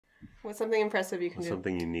What's something impressive you can do?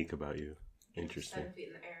 Something unique about you. Interesting. 7 feet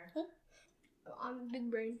in the air. I'm big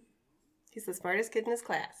brain. He's the smartest kid in his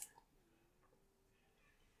class.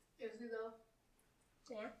 Is he though?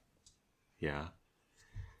 Yeah. Yeah.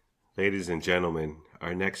 Ladies and gentlemen,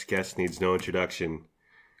 our next guest needs no introduction.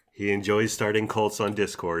 He enjoys starting cults on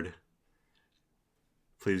Discord.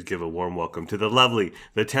 Please give a warm welcome to the lovely,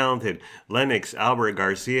 the talented Lennox Albert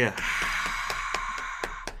Garcia.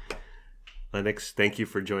 Lennox, thank you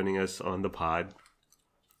for joining us on the pod.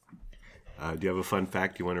 Do you have a fun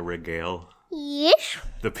fact you want to regale Yes.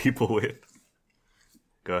 the people with?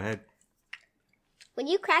 Go ahead. When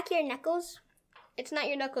you crack your knuckles, it's not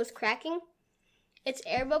your knuckles cracking. It's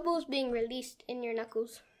air bubbles being released in your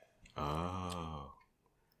knuckles. Oh.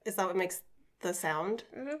 Is that what makes the sound?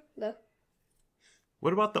 Mm-hmm.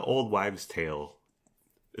 What about the old wives' tale?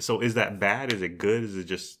 So is that bad? Is it good? Is it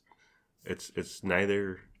just it's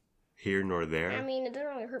neither here nor there? I mean, it doesn't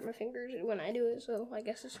really hurt my fingers when I do it, so I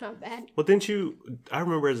guess it's not bad. Well, didn't you? I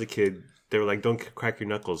remember as a kid, they were like, "Don't crack your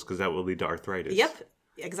knuckles because that will lead to arthritis." Yep,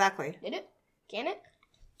 exactly. Did it? Can it?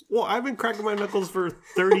 Well, I've been cracking my knuckles for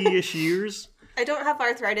 30-ish years. I don't have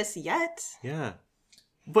arthritis yet. Yeah,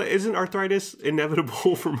 but isn't arthritis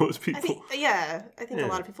inevitable for most people? I think a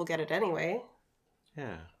lot of people get it anyway.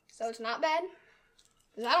 Yeah. So it's not bad?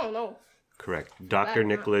 'Cause I don't know. Correct. Dr.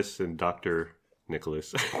 Nicholas and Dr.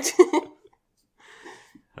 Nicholas.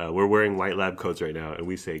 We're wearing white lab coats right now, and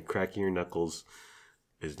we say cracking your knuckles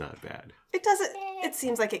is not bad. It doesn't. It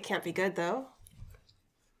seems like it can't be good though.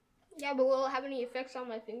 Yeah, but will it have any effects on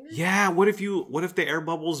my fingers? Yeah. What if the air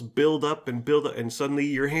bubbles build up, and suddenly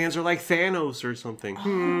your hands are like Thanos or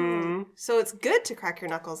something? So it's good to crack your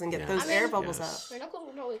knuckles and get those air bubbles Yes. Your knuckles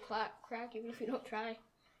will probably crack even if you don't try.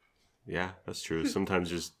 Yeah, that's true. Sometimes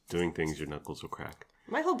just doing things, your knuckles will crack.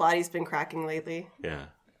 up. My whole body's been cracking lately. Yeah.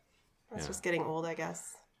 That's just getting old, I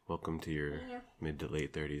guess. Welcome to your mid to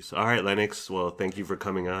late 30s. All right, Lennox. Well, thank you for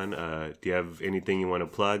coming on. Do you have anything you want to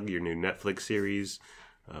plug? Your new Netflix series?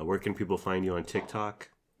 Where can people find you on TikTok?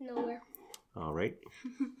 Nowhere. All right.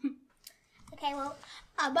 Okay, well,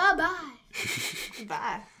 bye-bye.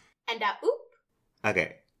 Bye. And oop.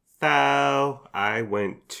 Okay. So I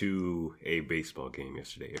went to a baseball game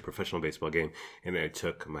yesterday, a professional baseball game, and I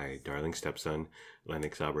took my darling stepson,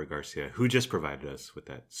 Lennox Albert Garcia, who just provided us with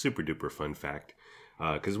that super duper fun fact.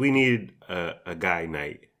 Because we needed a guy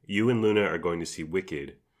night. You and Luna are going to see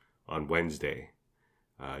Wicked on Wednesday.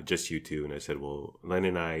 Just you two. And I said, well, Len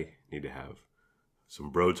and I need to have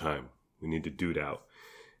some bro time. We need to dude out.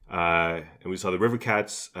 And we saw the River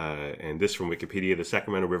Cats, and this from Wikipedia. The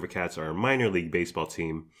Sacramento River Cats are a minor league baseball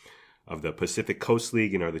team of the Pacific Coast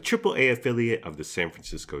League and are the AAA affiliate of the San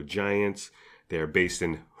Francisco Giants. They are based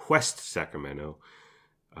in West Sacramento,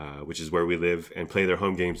 which is where we live, and play their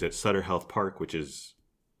home games at Sutter Health Park, which is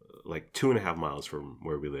like 2.5 miles from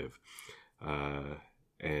where we live.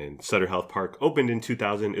 And Sutter Health Park opened in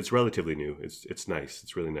 2000. It's relatively new. It's nice.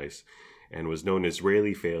 It's really nice. And was known as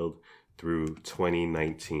Rarely Failed through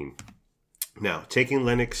 2019. Now, taking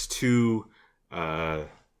Lennox to the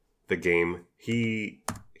game, he's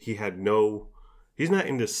not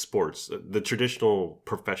into sports, the traditional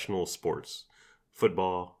professional sports,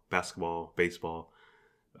 football, basketball, baseball.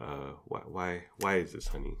 Why is this,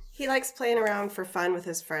 honey? He likes playing around for fun with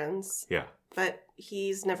his friends. Yeah. But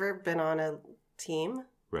he's never been on a team.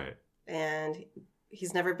 Right. And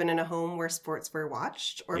he's never been in a home where sports were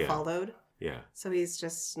watched or followed. Yeah. So he's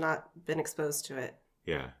just not been exposed to it.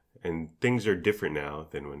 Yeah. And things are different now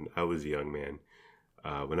than when I was a young man.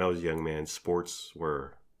 When I was a young man, sports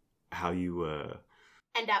were how you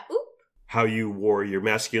how you wore your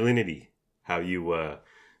masculinity, how you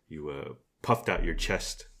puffed out your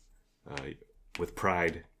chest with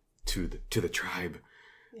pride to the tribe,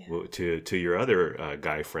 to your other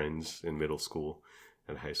guy friends in middle school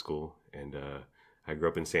and high school. And I grew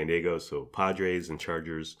up in San Diego, so Padres and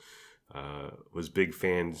Chargers, was big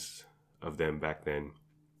fans of them back then.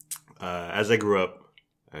 As I grew up,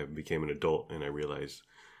 I became an adult, and I realized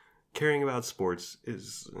caring about sports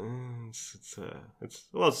is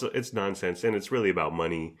it's nonsense, and it's really about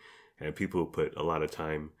money and people who put a lot of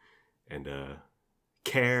time and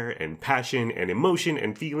care and passion and emotion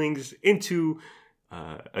and feelings into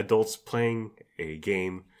adults playing a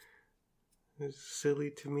game. It's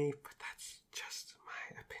silly to me, but that's just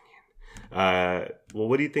my opinion. Well,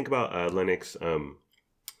 what do you think about Lennox?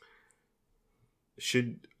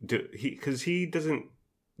 Because he doesn't.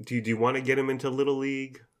 Do you want to get him into Little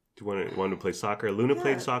League? Do you want to play soccer? Luna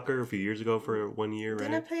played soccer a few years ago for 1 year, right?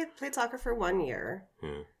 Luna played soccer for 1 year.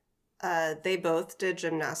 Yeah. They both did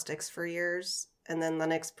gymnastics for years, and then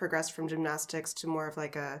Lennox progressed from gymnastics to more of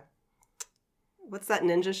like a what's that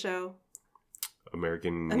ninja show?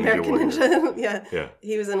 American Ninja. Yeah. Yeah.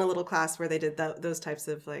 He was in a little class where they did those types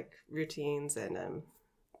of like routines and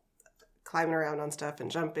climbing around on stuff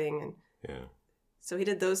and jumping and yeah. So he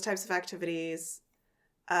did those types of activities.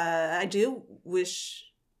 I do wish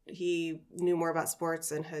he knew more about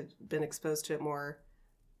sports and had been exposed to it more.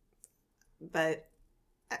 But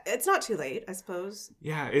it's not too late, I suppose.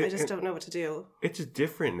 Yeah. I just don't know what to do. It's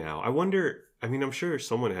different now. I wonder, I mean, I'm sure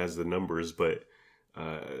someone has the numbers, but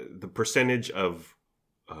the percentage of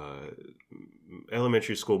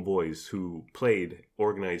elementary school boys who played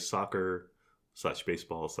organized soccer /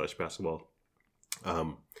 baseball / basketball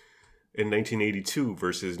in 1982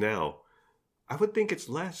 versus now, I would think it's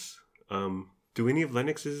less. Do any of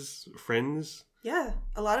Lennox's friends? Yeah,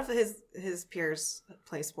 a lot of his peers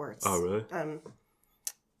play sports. Oh, really?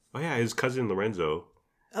 Oh, yeah, his cousin Lorenzo.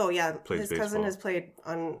 Oh, yeah, plays his baseball. cousin has played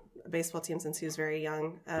on a baseball team since he was very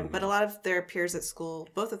young. But a lot of their peers at school,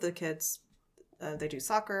 both of the kids, they do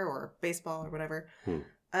soccer or baseball or whatever.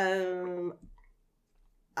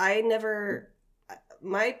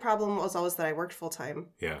 My problem was always that I worked full time.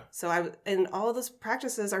 Yeah. So and all of those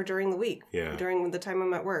practices are during the week. Yeah. During the time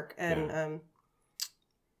I'm at work, and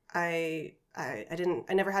I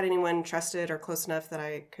never had anyone trusted or close enough that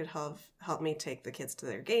I could help me take the kids to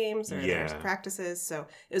their games or their practices. So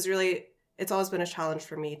it's always been a challenge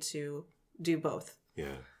for me to do both.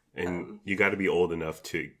 Yeah. And you got to be old enough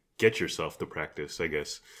to get yourself to practice, I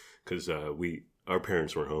guess, because our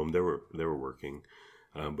parents were home. They were working,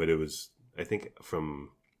 but it was, I think, from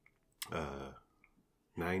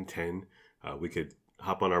 9, 10, we could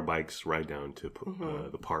hop on our bikes, ride down to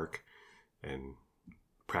the park, and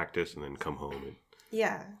practice, and then come home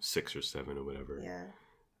at 6 or 7 or whatever. Yeah.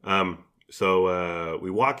 So we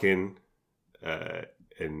walk in,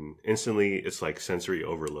 and instantly it's like sensory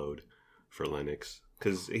overload for Lennox,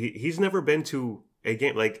 because he's never been to a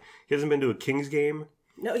game. Like, he hasn't been to a Kings game.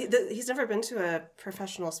 No, he's never been to a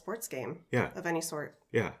professional sports game of any sort.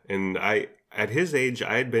 Yeah, and at his age,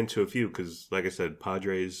 I had been to a few because, like I said,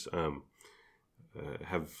 Padres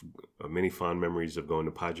have many fond memories of going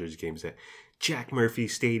to Padres games at Jack Murphy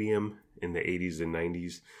Stadium in the 80s and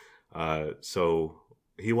 90s. So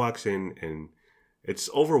he walks in, and it's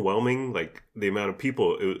overwhelming, like the amount of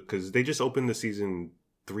people, because they just opened the season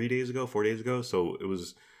 4 days ago. So it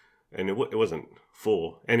was, and it wasn't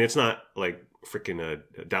full, and it's not like freaking a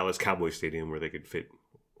Dallas Cowboys stadium where they could fit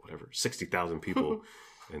 60,000 people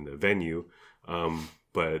in the venue.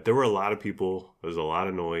 But there were a lot of people. There's a lot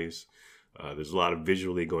of noise. There's a lot of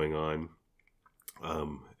visually going on.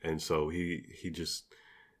 And so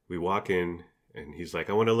we walk in, and he's like,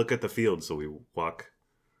 I want to look at the field. So we walk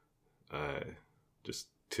just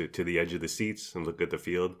to the edge of the seats and look at the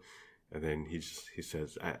field. And then he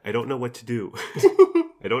says, I don't know what to do.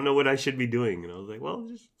 I don't know what I should be doing. And I was like, well,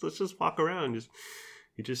 let's just walk around.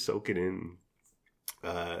 You just soak it in.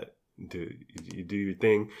 You do your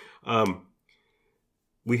thing.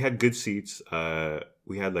 We had good seats.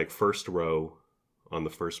 We had like first row on the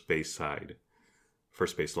first base line.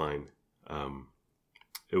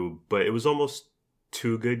 But it was almost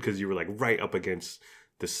too good because you were like right up against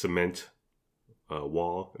the cement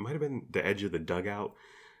wall. It might have been the edge of the dugout,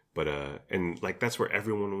 but and like that's where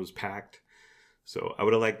everyone was packed. So I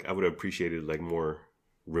would have appreciated like more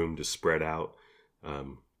room to spread out.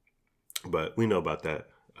 But we know about that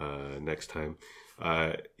next time.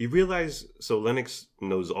 You realize, so Lennox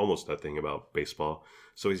knows almost nothing about baseball.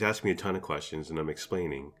 So he's asking me a ton of questions, and I'm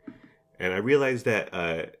explaining. And I realized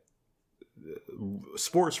that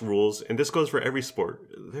sports rules, and this goes for every sport,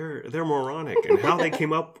 they're moronic. And how they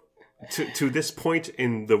came up to this point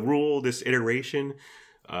in the rule, this iteration,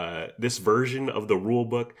 this version of the rule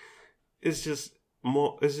book, is just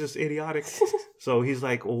idiotic. So he's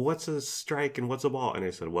like, well, what's a strike and what's a ball? And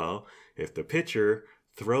I said, well, if the pitcher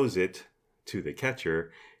throws it to the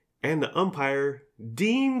catcher and the umpire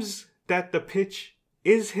deems that the pitch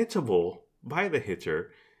is hittable by the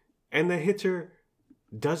hitter, and the hitter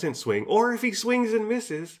doesn't swing, or if he swings and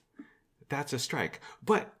misses, that's a strike.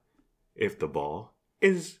 But if the ball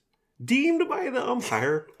is deemed by the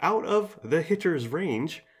umpire out of the hitter's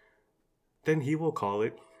range, then he will call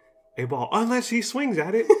it a ball, unless he swings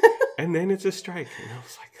at it, and then it's a strike. And I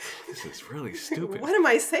was like, this is really stupid. What am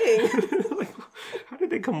I saying? Like, how did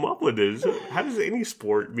they come up with this? How does any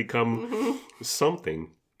sport become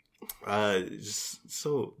something? But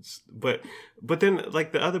then,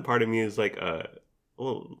 like, the other part of me is like,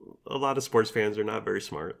 well, a lot of sports fans are not very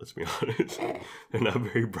smart. Let's be honest. They're not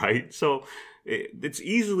very bright. So it's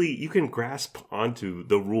easily, you can grasp onto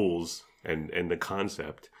the rules and the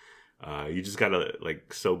concept. You just gotta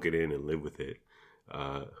like soak it in and live with it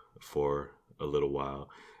for a little while.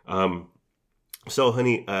 So,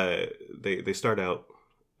 honey, they start out,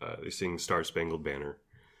 they sing Star Spangled Banner.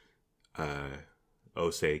 Oh,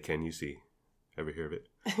 say, can you see? Ever hear of it?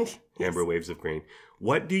 Yes. Amber waves of grain.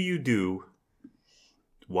 What do you do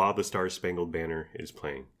while the Star Spangled Banner is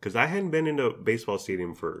playing? Because I hadn't been in a baseball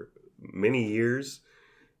stadium for many years,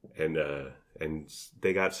 and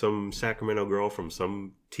they got some Sacramento girl from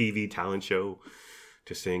some TV talent show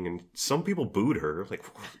to sing, and some people booed her. Like,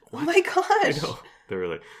 what? Oh my gosh! You know, they were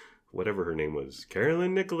like, whatever her name was,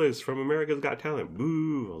 Carolyn Nicholas from America's Got Talent.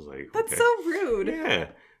 Boo! I was like, that's okay. so rude.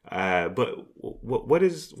 Yeah, but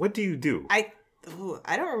what do you do? I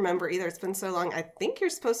don't remember either. It's been so long. I think you're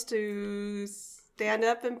supposed to stand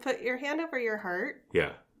up and put your hand over your heart.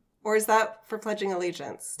 Yeah. Or is that for pledging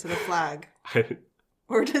allegiance to the flag?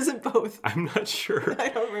 Or does it both? I'm not sure. I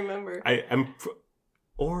don't remember.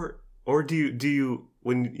 Or do you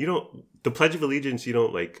when you don't the Pledge of Allegiance, you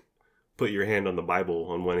don't like put your hand on the Bible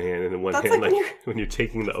on one hand and then one hand like when you're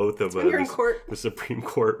taking the oath of you're in court. The Supreme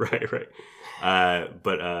Court, right.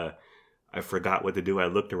 But I forgot what to do. I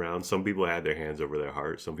looked around. Some people had their hands over their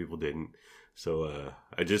heart. Some people didn't. So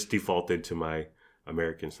I just defaulted to my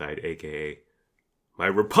American side, aka my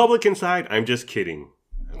Republican side. I'm just kidding.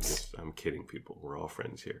 I'm kidding, people. We're all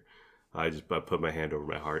friends here. I put my hand over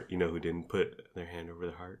my heart. You know who didn't put their hand over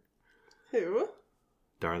their heart? Who?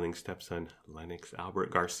 Darling stepson, Lennox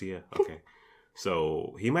Albert Garcia. Okay.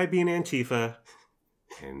 So he might be an Antifa,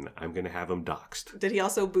 and I'm going to have him doxxed. Did he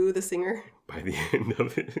also boo the singer? By the end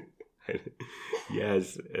of it.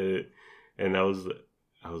 Yes. And I was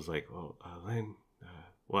like, well, Len,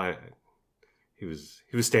 why? He was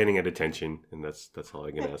standing at attention, and that's all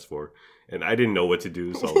I can ask for. And I didn't know what to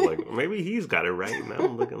do, so I was like, maybe he's got it right. Now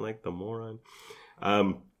I'm looking like the moron.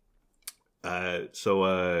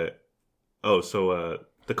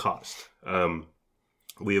 The cost.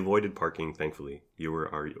 We avoided parking, thankfully. You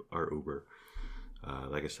were our Uber.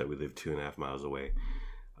 Like I said, we live 2.5 miles away.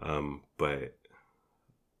 But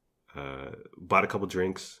bought a couple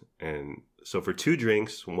drinks, and so for 2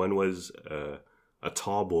 drinks, one was a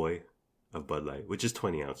tall boy of Bud Light, which is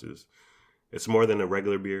 20 ounces. It's more than a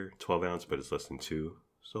regular beer, 12 ounce, but it's less than 2,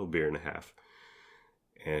 so a beer and a half.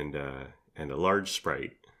 And a large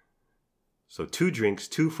Sprite. So 2 drinks,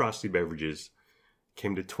 2 frosty beverages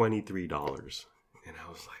came to $23. And I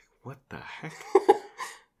was like, what the heck?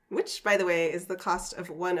 Which, by the way, is the cost of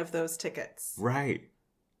one of those tickets. Right.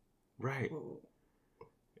 Ooh.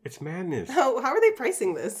 It's madness. How are they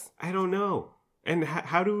pricing this? I don't know. And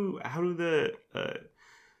how do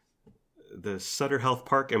the Sutter Health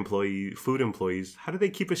Park food employees, how do they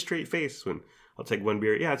keep a straight face when I'll take one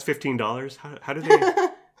beer? Yeah, it's $15. How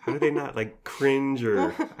do they not like cringe,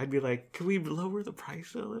 or I'd be like, can we lower the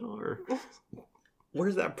price a little, or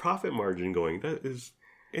where's that profit margin going? That is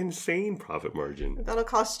insane profit margin. That'll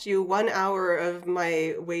cost you 1 hour of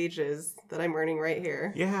my wages that I'm earning right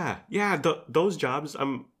here. Yeah. Those jobs,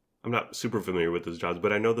 I'm not super familiar with those jobs,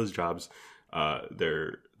 but I know those jobs.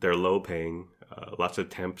 They're low paying. Lots of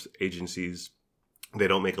temps agencies. They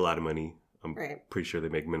don't make a lot of money. I'm pretty sure they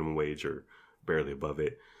make minimum wage or barely above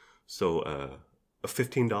it. So a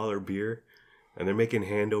 $15 beer, and they're making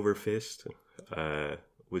hand over fist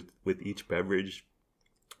with each beverage.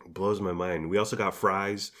 Blows my mind. We also got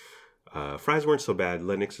fries. Fries weren't so bad.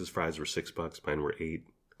 Lennox's fries were $6. Mine were $8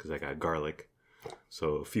 because I got garlic.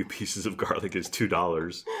 So a few pieces of garlic is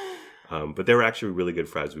 $2. But they were actually really good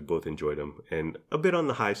fries. We both enjoyed them. And a bit on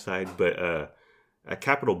the high side, but at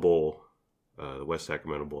Capitol Bowl, the West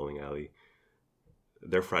Sacramento bowling alley,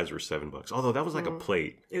 their fries were $7. Although that was like a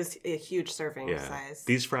plate. It was a huge serving size.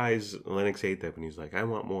 These fries, Lennox ate them and he's like, I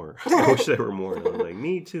want more. I wish there were more. And I was like,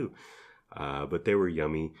 me too. But they were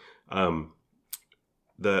yummy.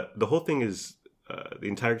 The whole thing is, the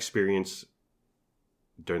entire experience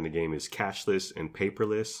during the game is cashless and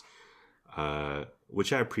paperless,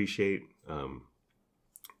 which I appreciate.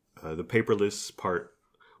 The paperless part,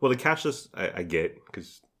 well, the cashless I get,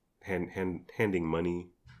 because handling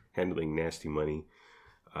nasty money,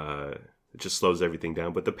 it just slows everything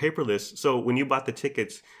down. But the paperless, so when you bought the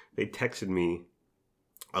tickets, they texted me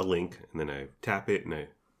a link, and then I tap it, and I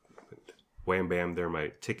wham bam, there are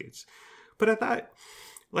my tickets. But I thought,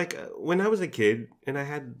 like, when I was a kid and I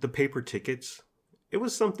had the paper tickets, it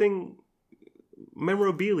was something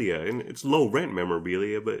memorabilia, and it's low rent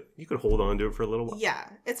memorabilia, but you could hold on to it for a little while. Yeah,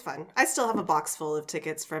 it's fun. I still have a box full of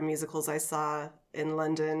tickets from musicals I saw in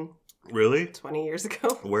London. Really? 20 years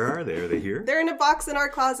ago. Where are they? Are they here? They're in a box in our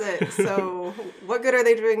closet. So what good are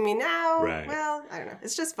they doing me now? Right. Well, I don't know.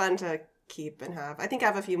 It's just fun to keep and have. I think I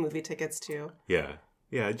have a few movie tickets too.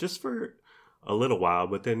 Yeah, just for a little while.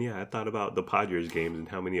 But then, yeah, I thought about the Padres games and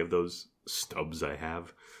how many of those stubs I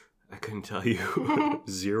have. I couldn't tell you.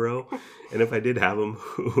 0. And if I did have them,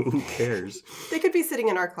 who cares? They could be sitting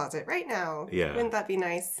in our closet right now. Yeah. Wouldn't that be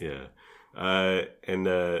nice? Yeah.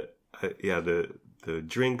 The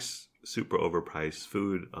drinks, super overpriced.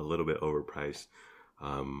 Food, a little bit overpriced.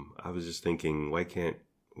 I was just thinking, why can't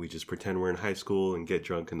we just pretend we're in high school and get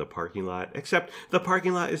drunk in the parking lot? Except the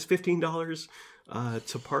parking lot is $15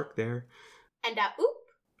 to park there. And oop.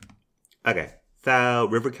 Okay. So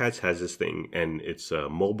River Cats has this thing, and it's a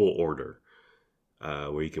mobile order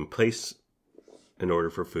where you can place an order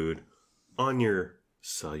for food on your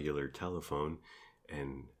cellular telephone.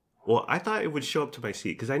 And, well, I thought it would show up to my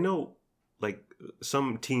seat because I know, like,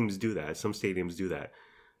 some teams do that. Some stadiums do that.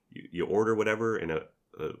 You order whatever, and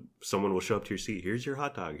someone will show up to your seat. Here's your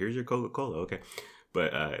hot dog. Here's your Coca-Cola. Okay.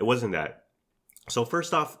 But it wasn't that. So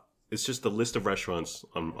first off, it's just a list of restaurants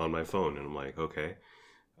on my phone. And I'm like, okay.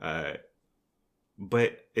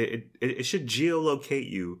 But it should geolocate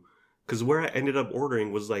you, because where I ended up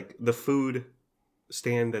ordering was like the food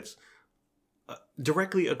stand that's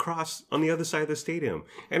directly across on the other side of the stadium.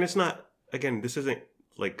 And it's not, again, this isn't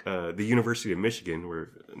like the University of Michigan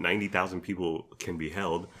where 90,000 people can be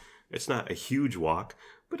held. It's not a huge walk,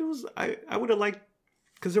 but it was, I would have liked,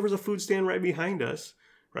 because there was a food stand right behind us,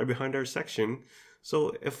 right behind our section.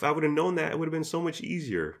 So if I would have known that, it would have been so much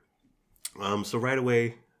easier. So right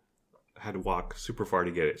away, had to walk super far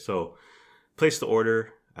to get it. So place the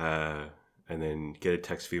order and then get a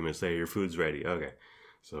text a few minutes later, your food's ready. Okay.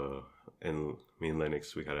 So, and me and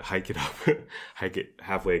Lennox, we got to hike it up, hike it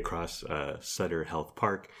halfway across Sutter Health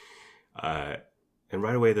Park. And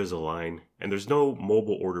right away there's a line, and there's no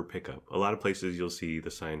mobile order pickup. A lot of places you'll see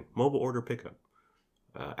the sign, mobile order pickup,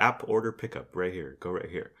 app order pickup right here. Go right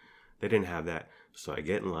here. They didn't have that. So I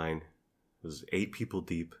get in line. It was 8 people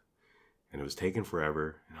deep. And it was taking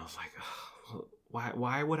forever. And I was like, oh,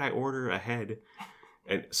 why would I order ahead?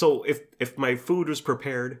 And so if my food was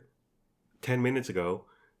prepared 10 minutes ago,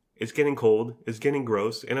 it's getting cold, it's getting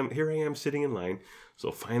gross, and here I am sitting in line. So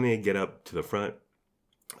finally I get up to the front,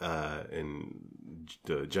 and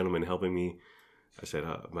the gentleman helping me, I said,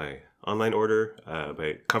 my online order,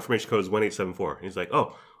 my confirmation code is 1874. And he's like,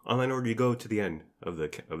 oh, online order, you go to the end of the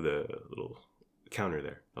little counter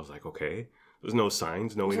there. I was like, okay. There's no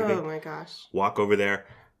signs, no anything. Oh my gosh. Walk over there,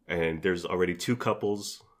 and there's already 2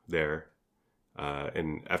 couples there.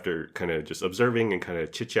 And after kind of just observing and kind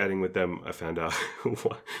of chit-chatting with them, I found out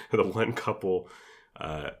the one couple,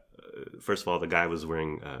 first of all, the guy was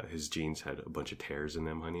wearing, his jeans had a bunch of tears in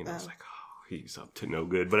them, honey. And I was like, oh, he's up to no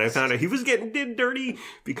good. But I found out he was getting dirty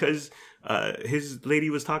because his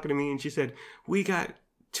lady was talking to me, and she said, we got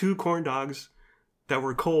 2 corn dogs that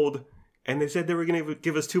were cold. And they said they were going to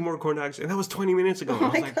give us 2 more corn dogs. And that was 20 minutes ago. I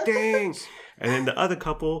was like, dang. And then the other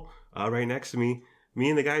couple right next to me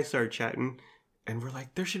and the guy started chatting. And we're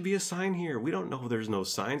like, there should be a sign here. We don't know there's no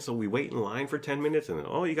sign. So we wait in line for 10 minutes. And then,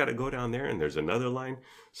 oh, you got to go down there. And there's another line.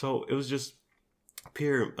 So it was just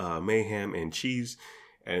pure mayhem and cheese.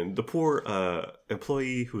 And the poor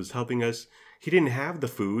employee who was helping us, he didn't have the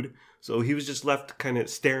food. So he was just left kind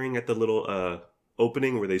of staring at the little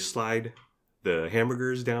opening where they slide the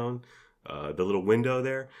hamburgers down. The little window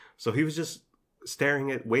there. So he was just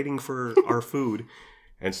staring at, waiting for our food.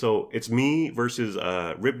 And so it's me versus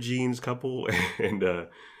Ripped Jeans couple and the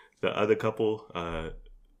other couple.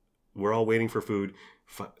 We're all waiting for food.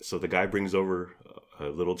 So the guy brings over a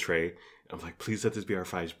little tray. I'm like, please let this be our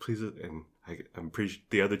fries. Please. And I'm pretty sure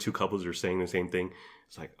the other 2 couples are saying the same thing.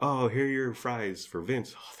 It's like, oh, here are your fries for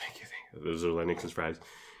Vince. Oh, thank you. Those are Lennox's fries.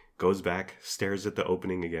 Goes back, stares at the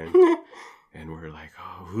opening again. And we're like,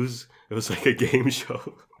 oh, it was like a game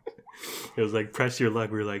show. It was like, press your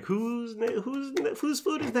luck. We were like, whose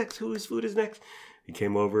food is next? Whose food is next? He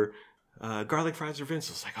came over, garlic fries for Vince.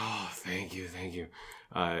 I was like, oh, thank you.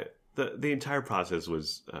 The entire process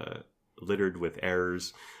was littered with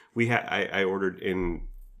errors. I ordered in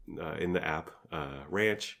the app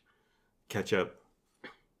ranch, ketchup.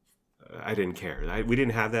 I didn't care. We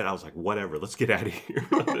didn't have that. I was like, whatever, let's get out of here.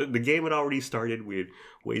 The game had already started. We had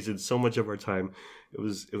wasted so much of our time. It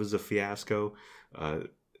was a fiasco.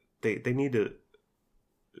 They need to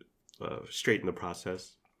straighten the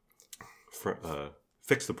process,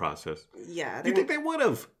 fix the process. Yeah. You think they would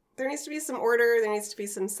have? There needs to be some order. There needs to be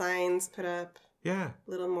some signs put up. Yeah.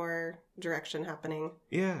 A little more direction happening.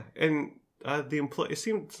 Yeah. And the employee, it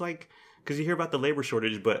seems like, because you hear about the labor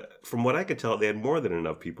shortage, but from what I could tell, they had more than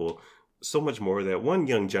enough people. So much more that one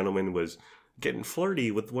young gentleman was getting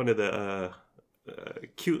flirty with one of the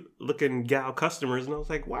cute-looking gal customers, and I was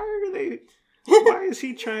like, why is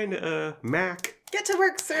he trying to mac? Get to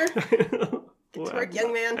work, sir. Get to work,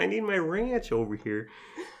 young man. I need my ranch over here.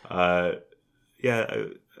 So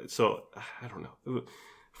I don't know.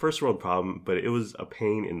 First world problem, but it was a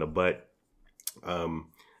pain in the butt.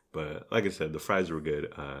 But like I said, the fries were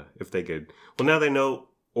good. If they could, well, now they know,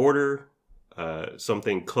 order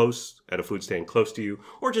something close at a food stand close to you,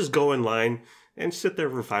 or just go in line and sit there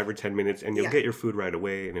for 5 or 10 minutes, and you'll get your food right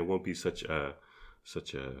away, and it won't be such a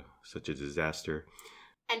disaster.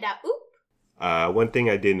 And one thing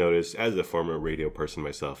I did notice as a former radio person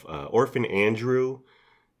myself, Orphan Andrew,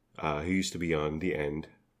 who used to be on The End,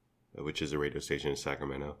 which is a radio station in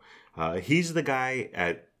Sacramento, he's the guy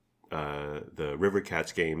at the River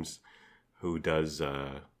Cats games who does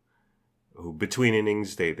who between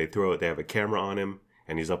innings they have a camera on him,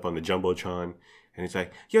 and he's up on the jumbotron, and he's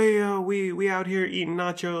like, yo, we out here eating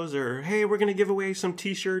nachos, or hey, we're gonna give away some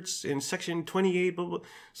t-shirts in section 28, blah, blah.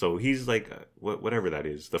 So he's like whatever that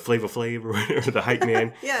is, the Flava Flav or whatever, the hype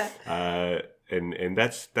man. And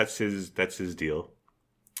that's his deal.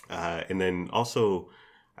 And then also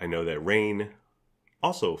I know that Rain,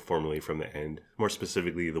 also formerly from The End, more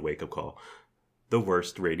specifically the Wake Up Call, the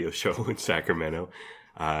worst radio show in Sacramento,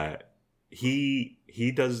 he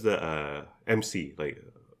does the MC, like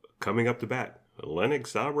coming up to bat,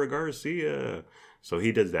 Lennox Abra Garcia. So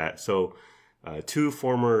he does that. So 2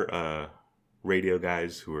 former radio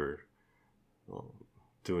guys who are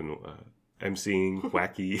doing MCing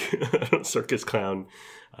wacky circus clown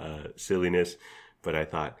silliness. But I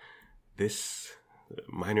thought, this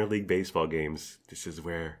minor league baseball games, this is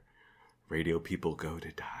where radio people go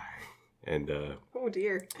to die. And oh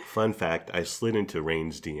dear. Fun fact, I slid into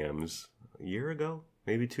Rain's DMs a year ago,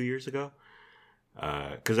 maybe 2 years ago,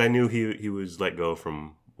 because I knew he was let go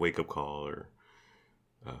from Wake Up Call or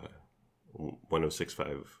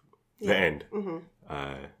 106.5 The End. Mm-hmm.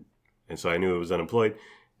 And so I knew it was unemployed,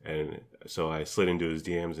 and so I slid into his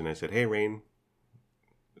DMs and I said, hey Rain,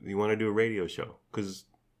 you want to do a radio show? Because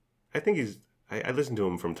I think I listened to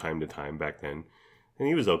him from time to time back then, and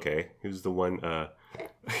he was okay. He was the one,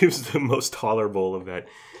 he was the most tolerable of that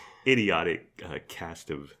idiotic cast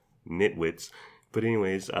of nitwits. But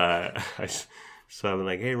anyways, so I'm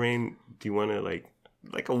like, hey Rain, do you want to like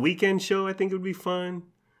a weekend show? I think it would be fun.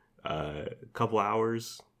 A couple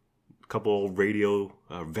hours, a couple radio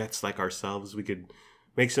vets like ourselves. We could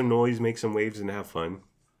make some noise, make some waves, and have fun,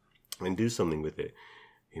 and do something with it.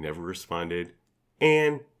 He never responded,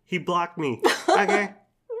 and he blocked me. Okay.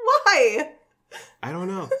 Why? I don't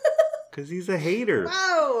know. Because he's a hater.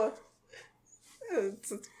 Wow.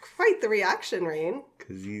 It's quite the reaction, Rain.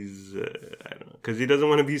 Because he's, I don't know. Because he doesn't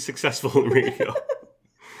want to be successful in radio.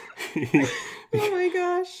 Oh my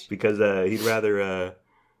gosh. Because he'd rather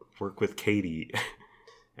work with Katie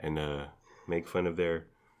and make fun of their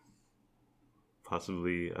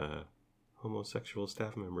possibly homosexual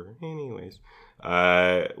staff member. Anyways,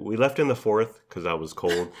 we left in the 4th because I was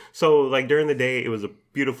cold. So like during the day, it was a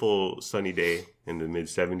beautiful sunny day in the mid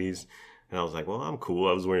 70s, and I was like, well, I'm cool.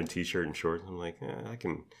 I was wearing a t-shirt and shorts. I'm like, I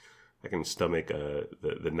can stomach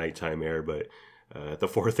the nighttime air. But at the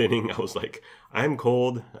 4th inning, I was like, I'm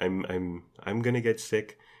cold. I'm gonna get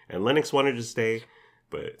sick. And Lennox wanted to stay,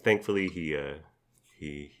 but thankfully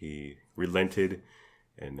he relented.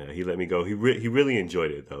 And he let me go. He really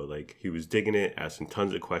enjoyed it, though. Like, he was digging it, asking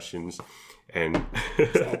tons of questions. And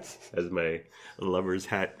as my lover's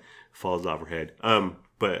hat falls off her head.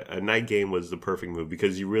 But a night game was the perfect move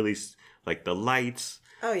because you really, like, the lights.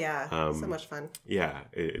 Oh, yeah. So much fun. Yeah.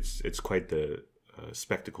 It's quite the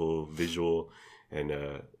spectacle, visual.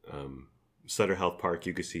 And Sutter Health Park,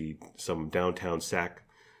 you could see some downtown Sac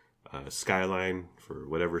skyline for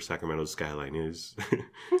whatever Sacramento's skyline is.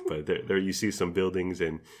 But there you see some buildings,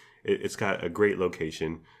 and it's got a great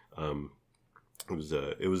location. It was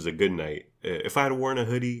a good night. If I had worn a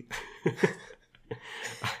hoodie,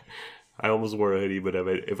 I almost wore a hoodie, but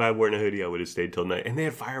if I had worn a hoodie, I would have stayed till night. And they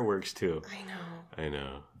had fireworks too. I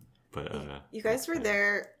know. But you guys were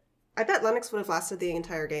there. I bet Lennox would have lasted the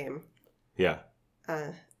entire game. Yeah.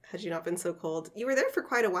 Had you not been so cold. You were there for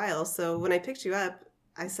quite a while, so when I picked you up,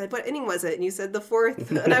 I said, what inning was it? And you said the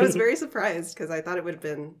 4th. And I was very surprised because I thought it would have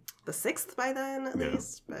been the 6th by then at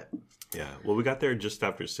least. But yeah. Well, we got there just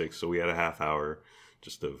after 6, so we had a half hour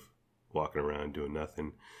just of walking around doing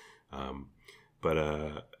nothing.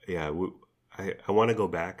 Yeah, I want to go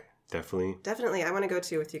back, definitely. Definitely. I want to go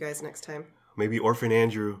too with you guys next time. Maybe Orphan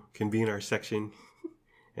Andrew can be in our section.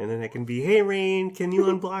 And then I can be, hey, Rain, can you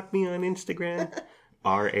unblock me on Instagram?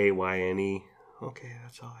 RAYNE. Okay,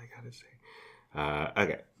 that's all I got to say.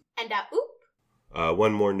 Okay. And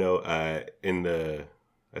one more note. In the,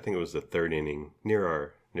 I think it was the 3rd inning,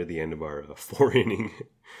 near the end of our 4-inning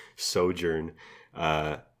sojourn,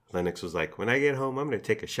 Lennox was like, when I get home, I'm going to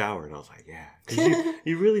take a shower. And I was like, yeah. Because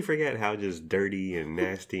you really forget how just dirty and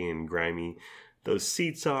nasty and grimy those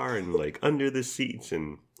seats are, and like under the seats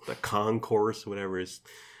and the concourse, whatever.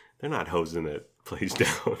 They're not hosing that place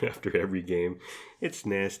down after every game. It's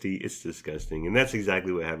nasty. It's disgusting. And that's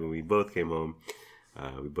exactly what happened. We both came home.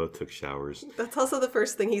 We both took showers. That's also the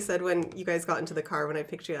first thing he said when you guys got into the car when I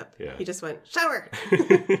picked you up. Yeah. He just went, shower!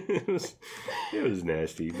 it was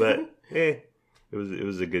nasty, but it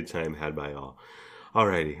was a good time had by all.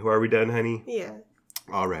 Alrighty, well, are we done, honey? Yeah.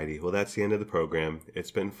 Alrighty, well, that's the end of the program.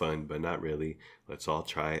 It's been fun, but not really. Let's all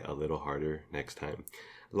try a little harder next time.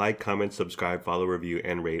 Like, comment, subscribe, follow, review,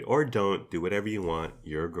 and rate, or don't. Do whatever you want.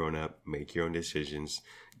 You're a grown-up. Make your own decisions.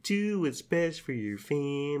 Do what's best for your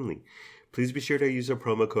family. Please be sure to use a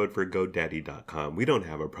promo code for GoDaddy.com. We don't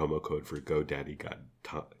have a promo code for GoDaddy.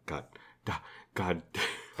 God.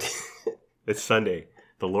 It's Sunday.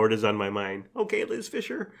 The Lord is on my mind. Okay, Liz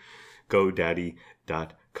Fisher.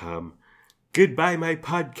 GoDaddy.com. Goodbye, my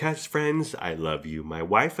podcast friends. I love you. My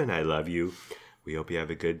wife and I love you. We hope you have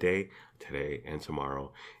a good day today and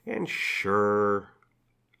tomorrow. And sure,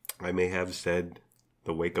 I may have said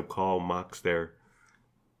the wake-up call mocks their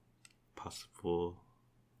possible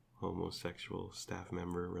homosexual staff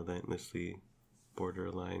member, relentlessly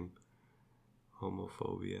borderline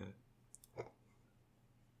homophobia.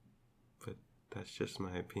 But that's just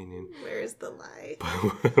my opinion. Where's the lie?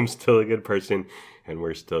 I'm still a good person, and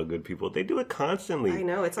we're still good people. They do it constantly. I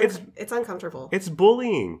know. It's uncomfortable. It's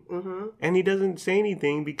bullying. Mm-hmm. And he doesn't say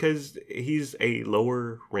anything because he's a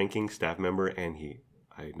lower-ranking staff member, and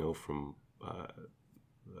I know from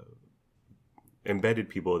embedded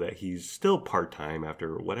people that he's still part-time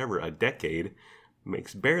after whatever, a decade,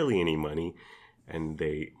 makes barely any money, and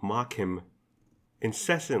they mock him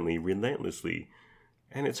incessantly, relentlessly,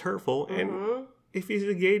 and it's hurtful. Mm-hmm. And if he's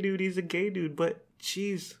a gay dude, he's a gay dude, but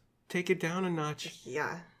geez, take it down a notch.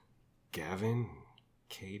 Yeah. Gavin,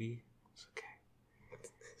 Katie, it's okay.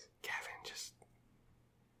 Gavin, just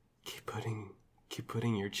keep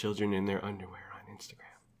putting your children in their underwear on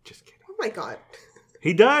Instagram. Just kidding. Oh my God.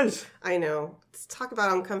 He does. I know. Let's talk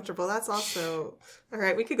about uncomfortable. That's also... All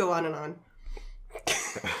right, we could go on and on.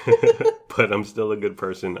 But I'm still a good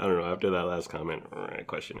person. I don't know. After that last comment, I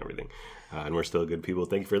question everything. And we're still good people.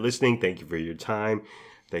 Thank you for listening. Thank you for your time.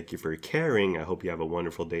 Thank you for caring. I hope you have a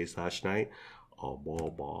wonderful day / night. Oh,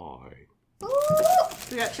 bye-bye.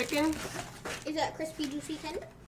 We got chicken? Is that crispy, juicy 10?